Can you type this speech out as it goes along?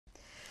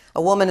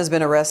A woman has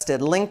been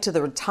arrested linked to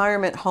the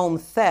retirement home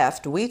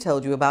theft we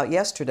told you about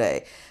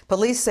yesterday.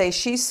 Police say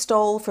she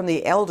stole from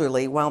the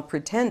elderly while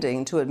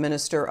pretending to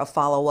administer a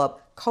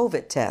follow-up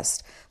COVID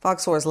test.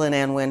 Fox 4's Lynn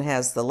Ann Wynn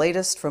has the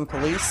latest from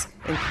police,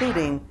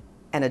 including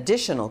an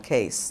additional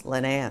case.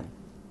 Lynn Ann.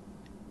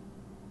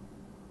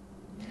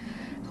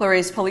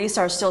 Clarice, police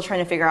are still trying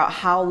to figure out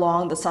how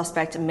long the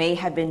suspect may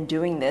have been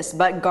doing this,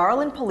 but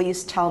Garland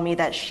police tell me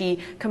that she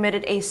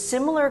committed a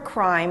similar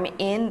crime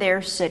in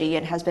their city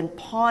and has been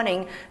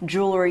pawning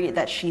jewelry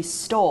that she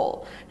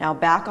stole. Now,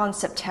 back on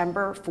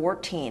September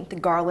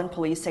 14th, Garland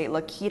police say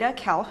Lakita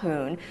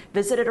Calhoun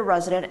visited a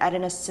resident at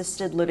an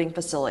assisted living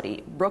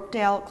facility,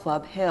 Brookdale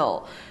Club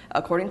Hill.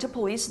 According to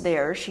police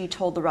there, she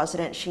told the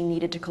resident she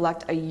needed to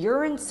collect a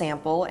urine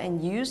sample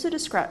and use the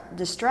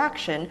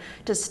distraction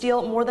to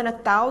steal more than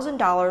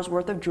 $1,000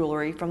 worth of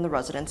jewelry from the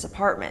resident's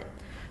apartment.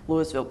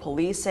 Lewisville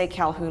police say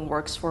Calhoun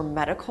works for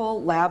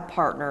Medical Lab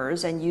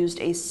Partners and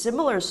used a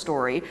similar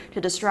story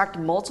to distract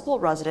multiple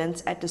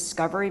residents at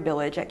Discovery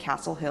Village at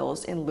Castle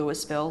Hills in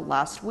Lewisville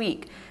last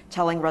week,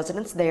 telling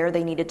residents there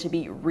they needed to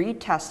be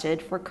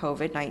retested for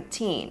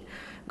COVID-19.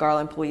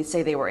 Garland police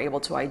say they were able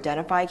to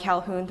identify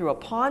Calhoun through a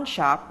pawn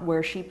shop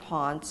where she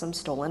pawned some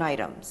stolen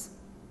items.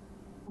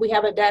 We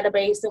have a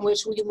database in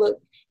which we look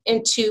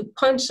into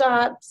pawn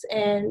shops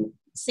and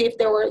see if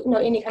there were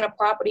any kind of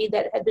property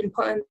that had been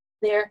pawned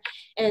there,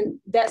 and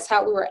that's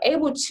how we were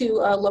able to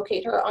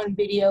locate her on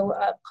video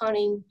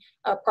pawning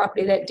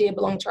property that did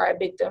belong to our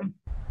victim.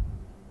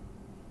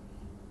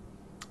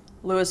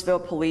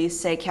 Lewisville police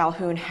say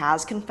Calhoun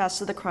has confessed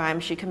to the crime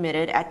she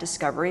committed at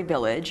Discovery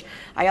Village.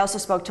 I also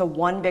spoke to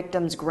one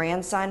victim's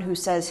grandson who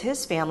says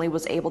his family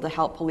was able to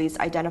help police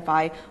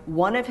identify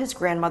one of his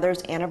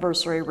grandmother's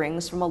anniversary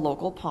rings from a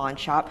local pawn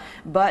shop,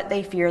 but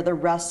they fear the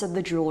rest of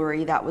the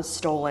jewelry that was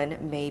stolen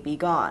may be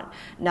gone.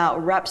 Now,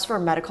 reps for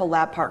Medical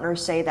Lab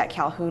Partners say that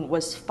Calhoun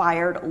was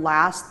fired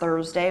last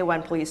Thursday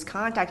when police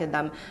contacted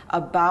them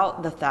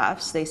about the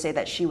thefts. They say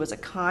that she was a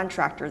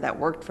contractor that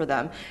worked for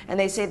them, and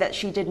they say that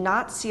she did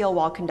not steal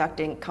while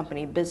conducting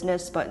company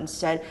business, but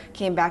instead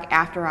came back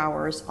after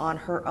hours on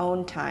her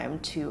own time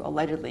to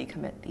allegedly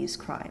commit these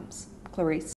crimes. Clarice.